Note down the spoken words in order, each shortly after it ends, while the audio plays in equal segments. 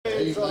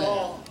Praise the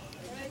Lord.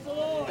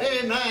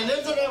 Amen.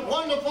 Isn't it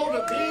wonderful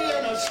to be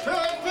in a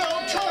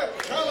spirit-filled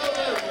church?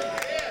 Hallelujah.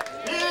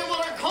 Be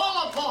able to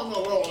call upon the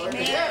Lord.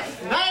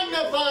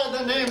 Magnify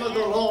the name of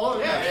the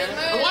Lord.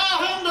 Allow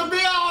Him to be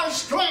our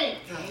strength,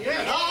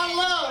 our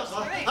love,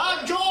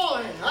 our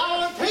joy,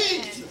 our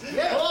peace,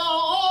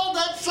 all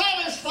that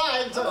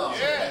satisfies us.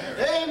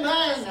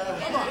 Amen.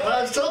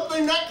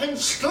 Something that can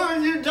stir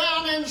you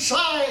down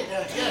inside.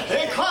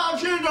 It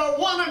causes you to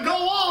want to go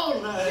on.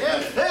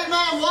 Amen.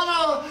 Want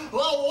to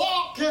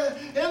walk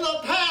in the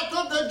path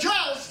of the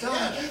just.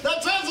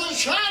 That says a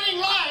shining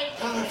light.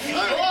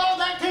 Oh,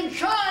 that can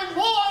shine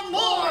more and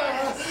more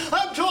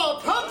unto a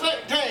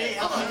perfect day.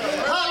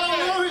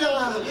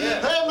 Hallelujah.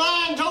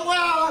 Amen. To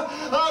where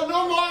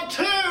no more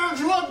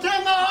tears will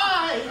dim our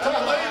eyes.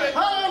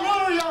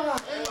 Hallelujah.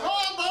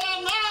 Oh, but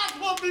our mouth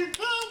will be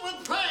filled with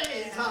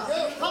praise.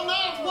 Our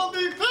mouth will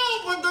be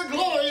filled with the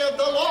glory of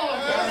the Lord.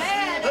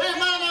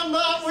 Amen. And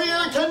that we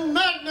can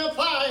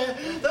magnify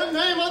the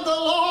name of the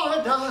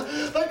Lord,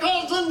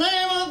 because the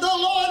name of the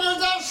Lord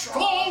is a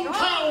strong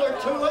tower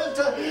to it,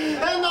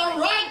 and the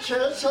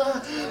righteous,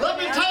 let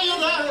me tell you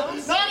that,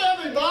 not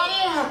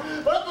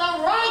everybody, but the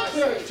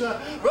righteous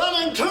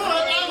run into it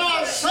and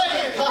are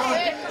saved.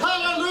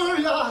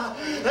 Hallelujah.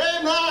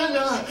 Amen.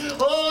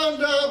 Oh,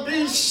 and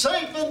be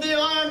safe in the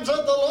arms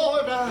of the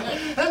Lord,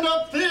 and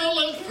to feel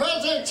His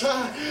presence,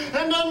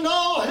 and to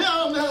know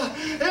Him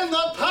in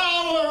the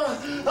power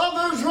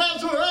of His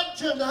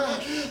resurrection.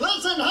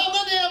 Listen, how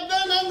many have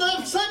been in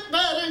the sick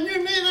bed and you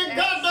needed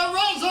God to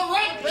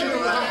resurrect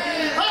you?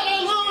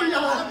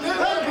 Hallelujah.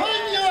 And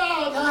bring you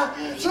out,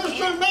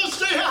 Sister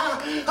Misty.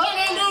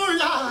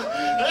 Hallelujah.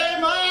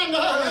 Amen.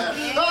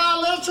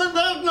 Listen,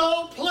 there's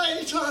no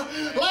place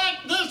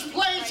like this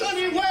place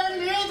anywhere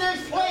near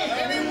this place.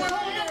 It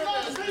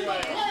must be the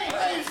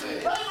place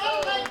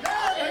that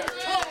God has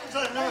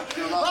chosen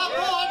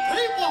for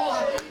people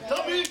to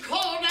be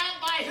called out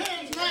by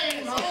His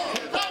name,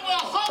 that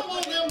will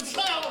humble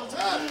themselves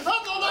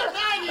under the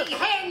mighty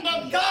hand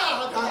of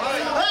God.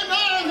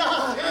 Amen.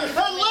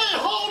 And lay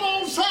hold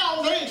on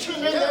salvation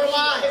in their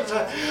lives.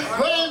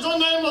 Praise the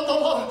name of the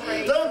Lord.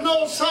 There's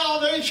no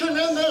salvation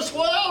in this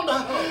world.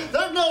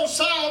 There's no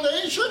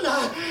salvation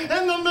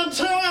in the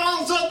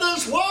materials of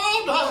this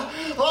world.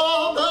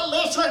 Oh, but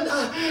listen,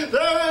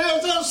 there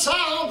is a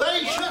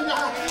salvation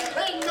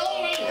in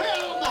knowing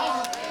Him.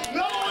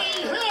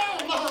 Knowing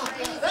Him.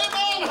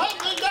 Amen.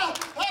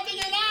 Having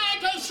an eye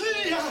to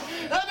see,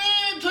 an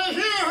ear to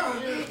hear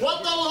what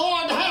the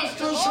Lord has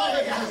to say.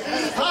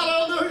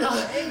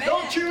 Hallelujah.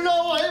 Don't you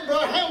know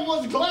Abraham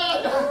was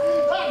glad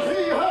that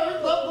he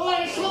heard the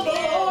voice of the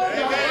Lord?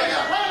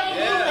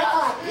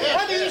 Hallelujah.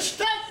 And he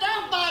stepped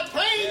out by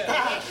faith.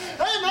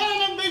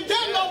 Amen. And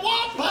began to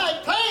walk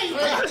by faith.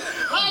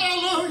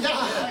 Hallelujah.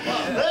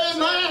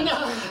 Amen.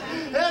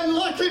 And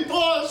looking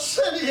for a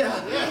city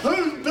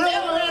whose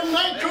builder and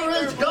maker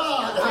is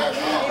God.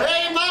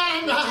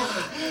 Amen.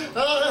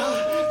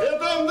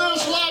 If in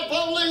this life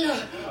only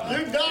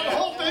you've got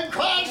hope in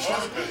Christ,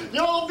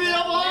 you'll be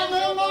among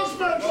the most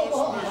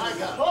miserable.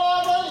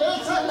 Oh, but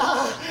listen,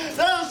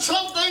 there's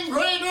something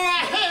greater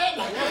ahead.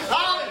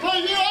 Out for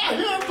you,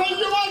 here for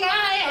you and I.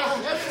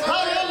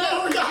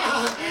 Hallelujah.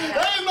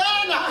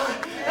 Amen.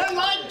 And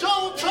like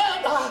Job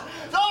said,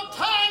 though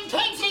time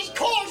takes its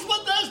course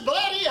with this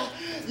body,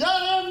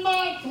 yet in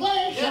my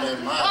flesh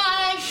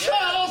I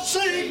shall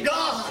see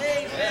God.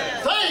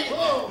 Faith.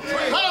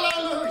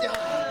 Hallelujah.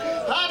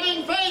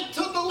 Having faith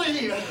to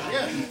believe.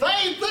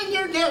 Faith in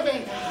your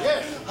giving.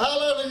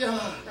 Hallelujah.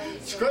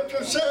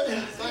 Scripture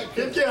said,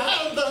 if you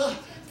have the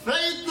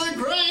faith, the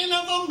grain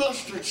of a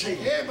mustard seed,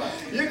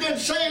 you can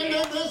say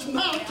to this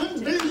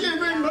mountain, be ye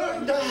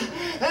removed,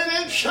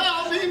 and it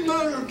shall be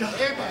moved.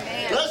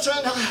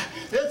 Listen,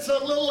 it's the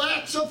little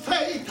acts of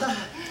faith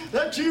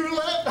that you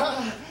let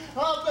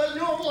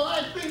your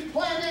life be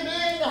planted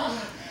in.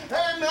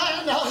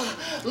 Amen.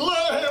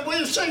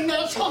 We sing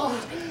that song,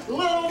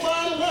 little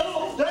by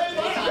little, day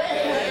by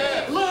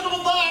day,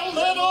 little by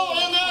little,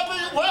 in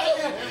every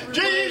way,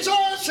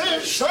 Jesus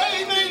is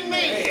saving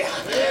me.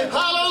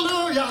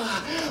 Hallelujah.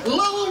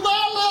 Little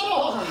by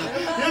little,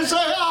 you say,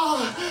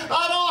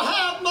 I don't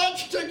have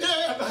much to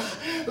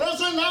give.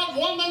 Listen, that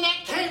woman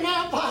that came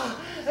up,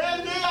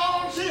 and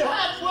all she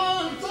had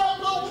was a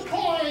little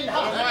coin.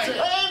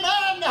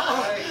 Amen.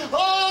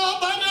 Oh,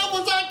 but it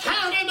was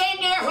accounted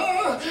unto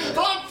her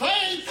for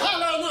faith.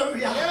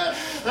 Hallelujah.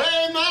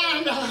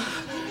 Amen.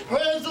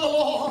 Praise the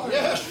Lord.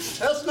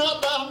 It's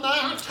not the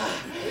amount,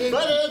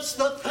 but it's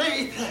the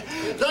faith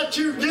that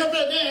you give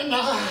it in.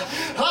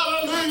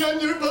 Hallelujah.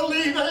 And you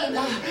believe in.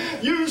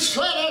 You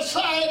set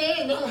aside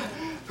in.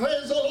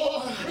 Praise the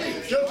Lord.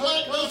 Just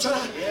like was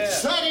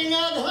setting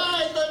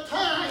aside the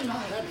time.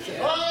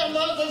 I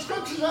love the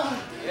scriptures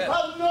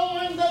of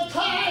knowing the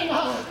time.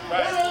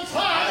 It is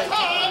high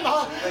time.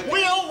 We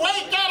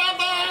awake out of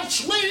our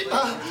sleep.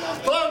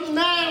 But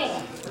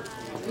now,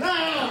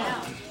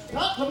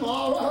 not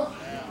tomorrow.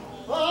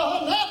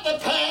 Oh, not the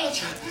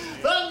past,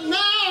 but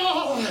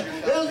now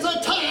is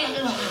the time.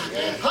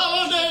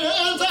 Hallelujah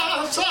is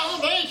our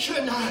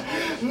salvation.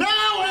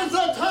 Now is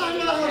the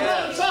time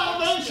of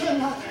salvation.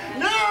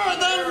 Nearer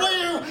than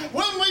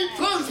when we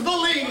first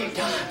believed.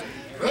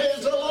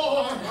 Praise the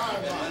Lord.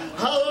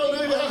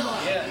 Hallelujah.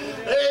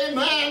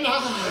 Amen.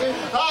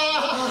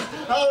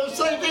 I was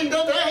thinking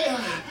today,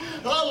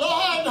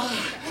 Lord,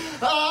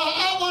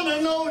 I want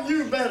to know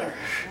you better.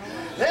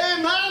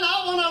 Amen.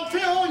 I want to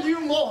feel you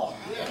more.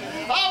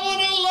 I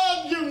want to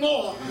love you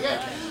more.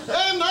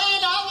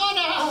 Amen. I want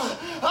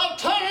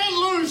to turn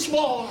loose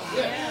more.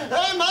 Amen.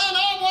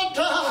 I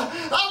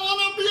want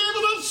to be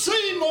able to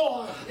see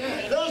more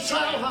this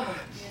hour.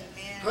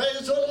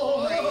 Praise the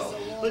Lord.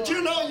 But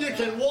you know you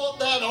can want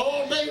that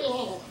all day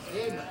long.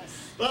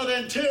 But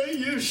until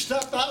you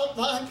step out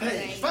by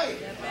faith,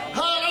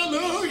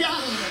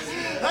 hallelujah,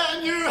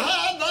 and you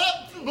have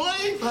that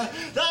belief,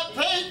 that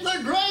faith, the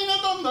grain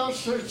of a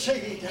mustard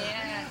seed.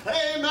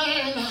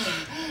 Amen.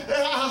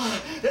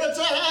 It's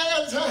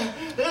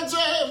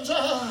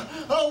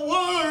a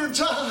words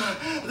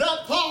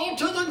that fall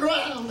to the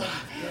ground.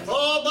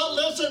 Oh, but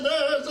listen,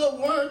 there's a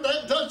word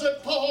that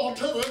doesn't fall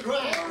to the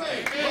ground.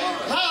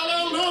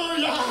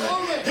 Hallelujah.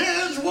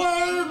 His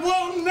word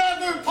will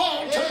never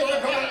fall to the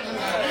ground.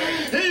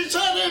 He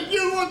said if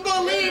you would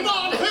believe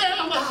on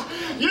him,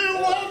 you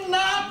would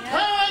not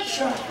perish,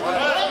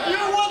 but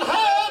you would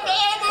have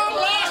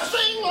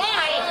everlasting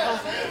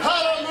life.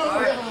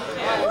 Hallelujah.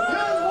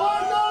 His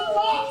word does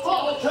not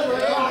fall to the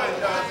ground.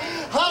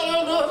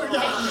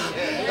 Hallelujah.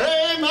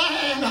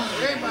 Amen.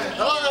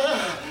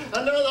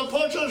 Another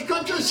portion of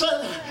scripture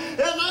said, and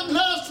it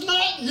does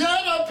not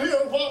yet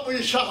appear what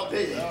we shall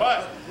be.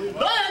 But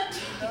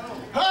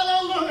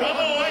hallelujah.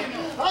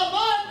 But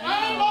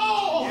I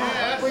know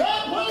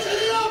that when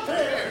he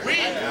appears,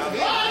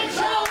 I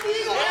shall be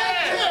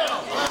like him.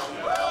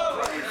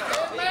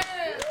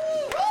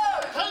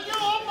 Can you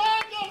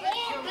imagine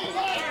walking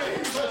like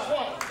Jesus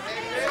walked?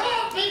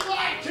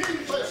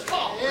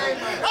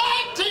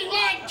 Acting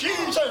like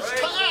Jesus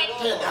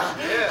acted.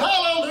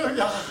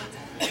 Hallelujah.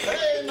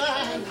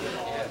 Amen.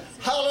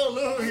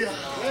 Hallelujah.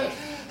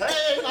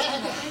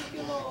 Amen.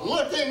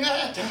 Looking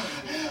at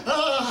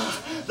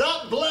that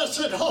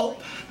blessed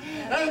hope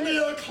and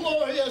the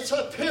glorious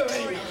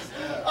appearing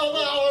of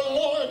our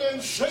Lord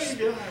and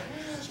Savior,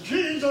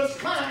 Jesus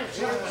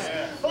Christ.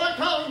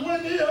 Because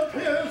when he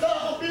appears,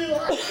 I'll be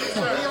like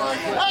him.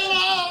 And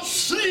I'll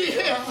see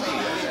him.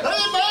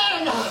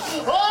 Amen.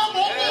 Oh,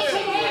 but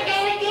listen, I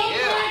gotta get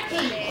back to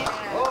you.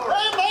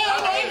 Amen.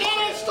 I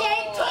gotta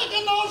start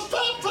taking those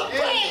steps of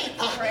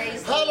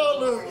faith.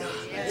 Hallelujah.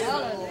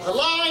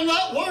 Allowing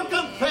that work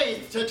of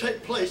faith to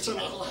take place in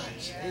our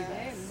lives.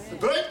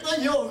 Break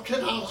the yoke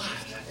in our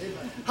lives.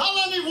 How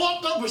many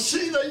want to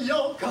see the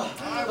yoke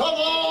of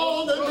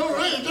all the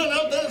derision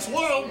of this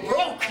world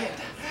broken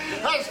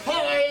as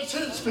far as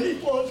his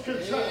people is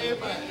concerned?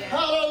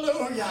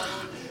 Hallelujah.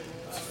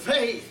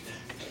 Faith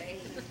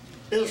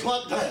is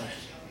what does it.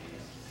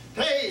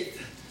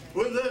 Faith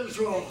with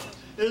Israel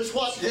is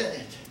what did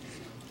it.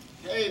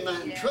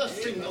 Amen.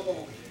 Trusting the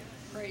Lord.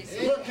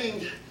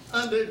 Looking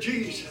unto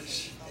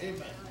Jesus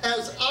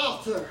as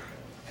author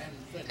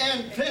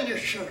and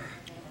finisher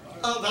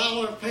of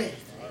our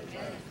faith.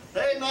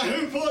 Amen.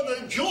 Who for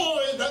the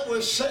joy that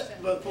was set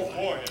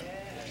before him,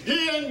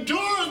 he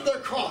endured the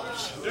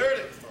cross.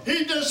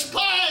 He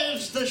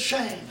despised the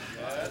shame.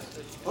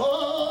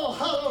 Oh,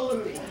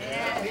 hallelujah.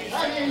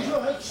 And he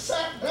was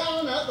sat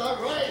down at the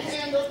right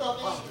hand of the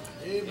Father.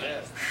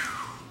 Amen.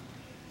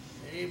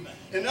 Amen.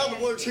 In other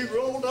words, he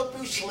rolled up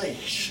his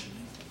sleeves.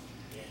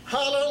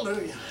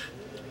 Hallelujah.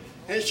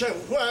 And said,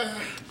 where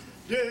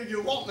do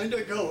you want me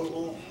to go,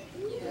 Lord?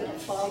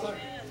 Father.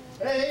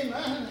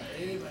 Amen.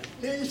 Amen.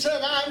 He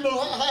said,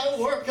 I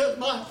work as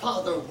my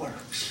Father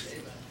works.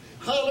 Amen.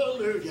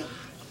 Hallelujah.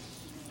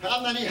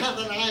 How many have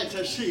an eye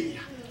to see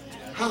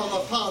how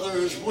the Father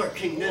is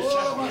working this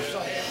hour?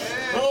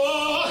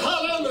 Oh,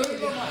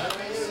 hallelujah.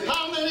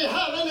 How many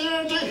have an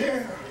ear to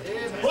hear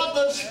what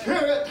the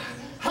Spirit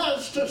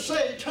has to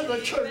say to the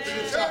church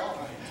this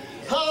hour?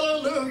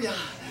 Hallelujah.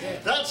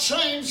 That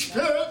same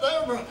Spirit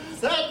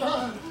that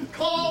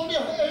called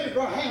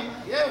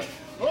Abraham. Yes.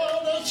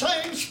 Oh, the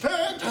same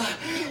Spirit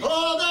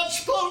that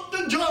spoke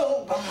to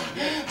Job.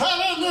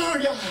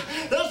 Hallelujah.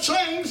 The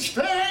same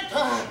Spirit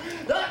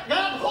that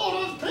got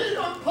hold of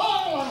Peter,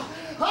 Paul.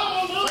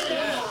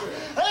 Hallelujah.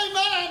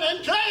 Amen.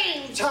 And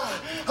James.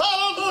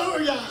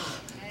 Hallelujah.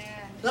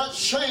 That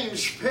same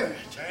Spirit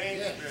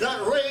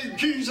that raised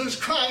Jesus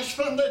Christ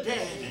from the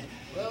dead.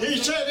 He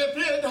said,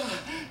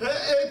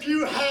 if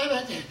you have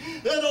it,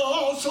 it'll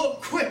also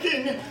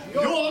quicken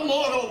your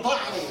mortal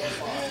body.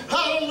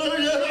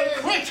 Hallelujah.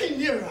 It'll quicken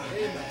you.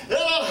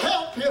 It'll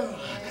help you.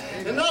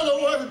 In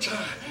other words,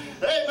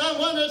 amen,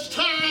 when it's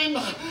time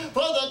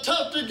for the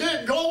tough to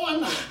get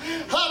going,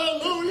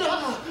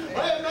 hallelujah,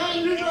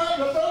 amen, you know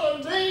the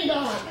ability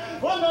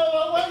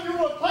when you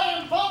were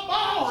playing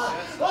football,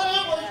 when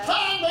it was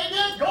time to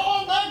get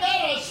going, they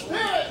got a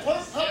spirit put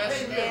up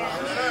in you.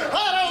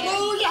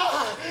 Hallelujah.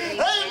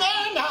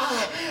 Amen.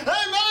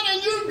 Amen.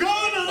 And you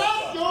girded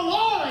up your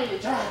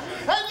loins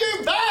and you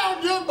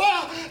bowed your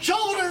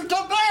shoulders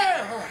to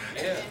bear.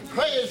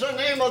 Praise the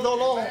name of the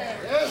Lord.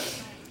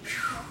 Yes.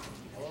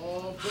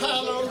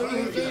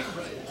 Hallelujah.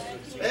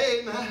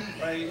 Amen.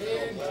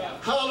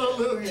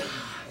 Hallelujah.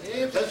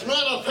 It's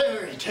not a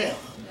fairy tale.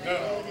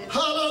 No.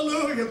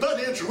 Hallelujah, but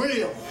it's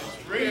real.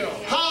 It's real.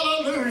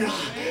 Hallelujah.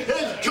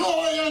 It's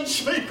joy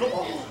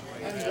unspeakable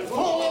and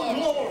full of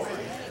glory.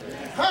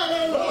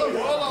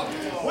 Hallelujah.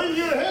 When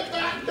you hit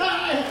that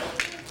dive,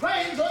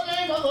 praise the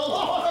name of the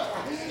Lord.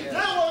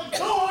 There was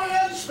joy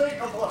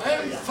unspeakable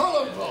and full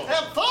of glory.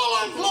 And full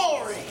of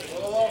glory.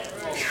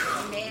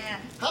 Amen.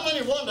 How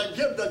many want to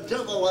give the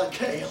devil a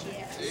KO?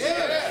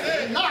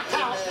 Yeah.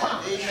 Knockout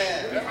punch.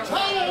 Amen.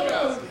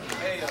 Hallelujah.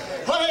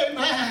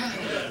 Amen.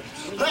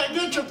 Now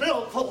get your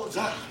billfolds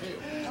out.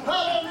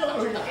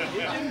 Hallelujah.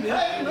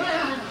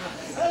 Amen.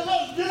 And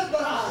let's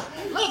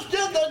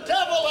give the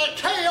devil a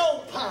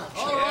KO punch.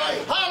 All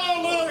right.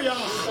 Hallelujah.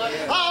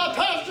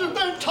 Pastor's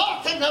been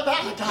talking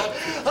about the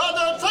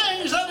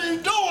things that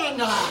he's doing.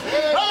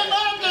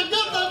 Amen. To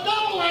give the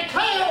devil a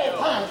KO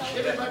punch.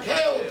 Give him a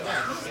KO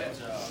punch.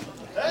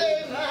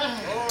 Amen.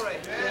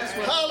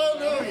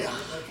 Hallelujah.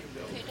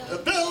 To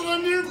build a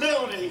new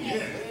building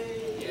here.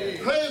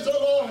 Praise the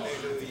Lord.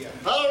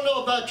 I don't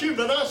know about you,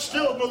 but I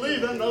still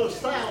believe in those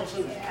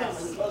thousands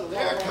coming.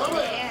 They're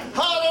coming.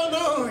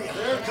 Hallelujah.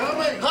 They're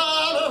coming.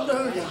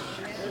 Hallelujah.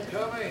 They're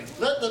coming.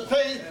 Let the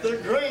faith, the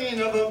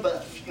grain of a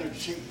mustard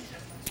seed,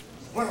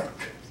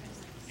 work.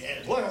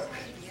 Work.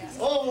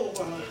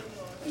 Over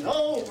and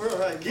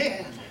over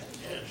again.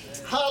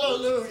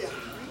 Hallelujah.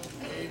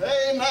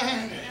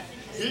 Amen.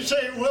 You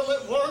say, will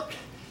it work?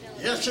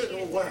 Yes, it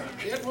will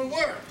work. It will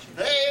work.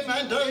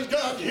 Amen. Does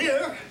God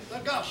hear?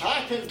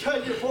 I can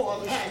tell you for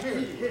a fact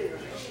He hears.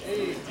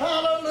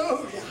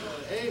 Hallelujah.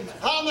 Amen.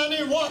 How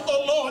many want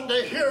the Lord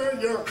to hear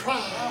your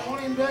cry? I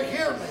want Him to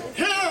hear me.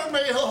 Hear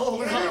me, oh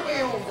God. Hear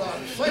me, oh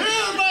God.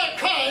 Hear my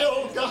cry,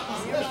 oh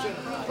God. Yes,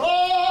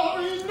 oh,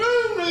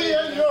 renew me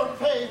in your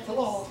faith,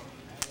 Lord.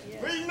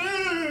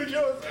 Renew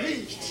your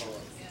peace.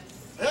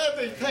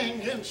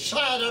 Everything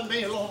inside of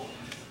me, Lord.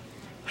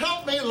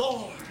 Help me,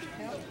 Lord,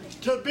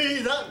 to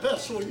be that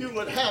vessel you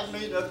would have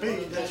me to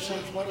be this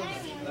evening.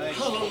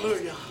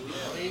 Hallelujah.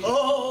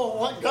 Oh,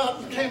 what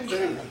God can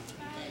do.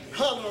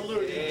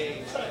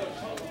 Hallelujah.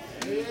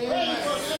 Praise